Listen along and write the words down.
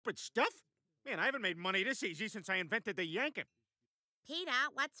stupid stuff? Man, I haven't made money this easy since I invented the yanket. Peter,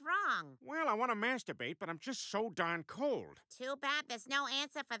 what's wrong? Well, I want to masturbate, but I'm just so darn cold. Too bad there's no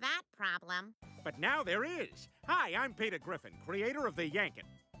answer for that problem. But now there is. Hi, I'm Peter Griffin, creator of the yanket.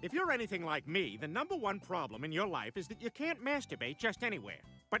 If you're anything like me, the #1 problem in your life is that you can't masturbate just anywhere.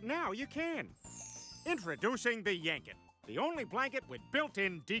 But now you can. Introducing the yanket, the only blanket with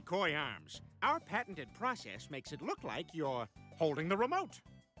built-in decoy arms. Our patented process makes it look like you're holding the remote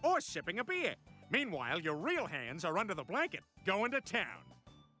or sipping a beer. Meanwhile, your real hands are under the blanket, going to town.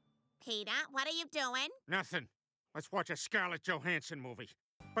 Peter, what are you doing? Nothing. Let's watch a Scarlett Johansson movie.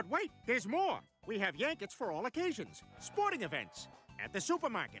 But wait, there's more. We have yankets for all occasions. Sporting events, at the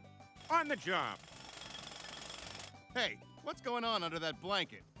supermarket, on the job. Hey, what's going on under that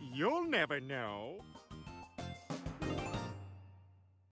blanket? You'll never know.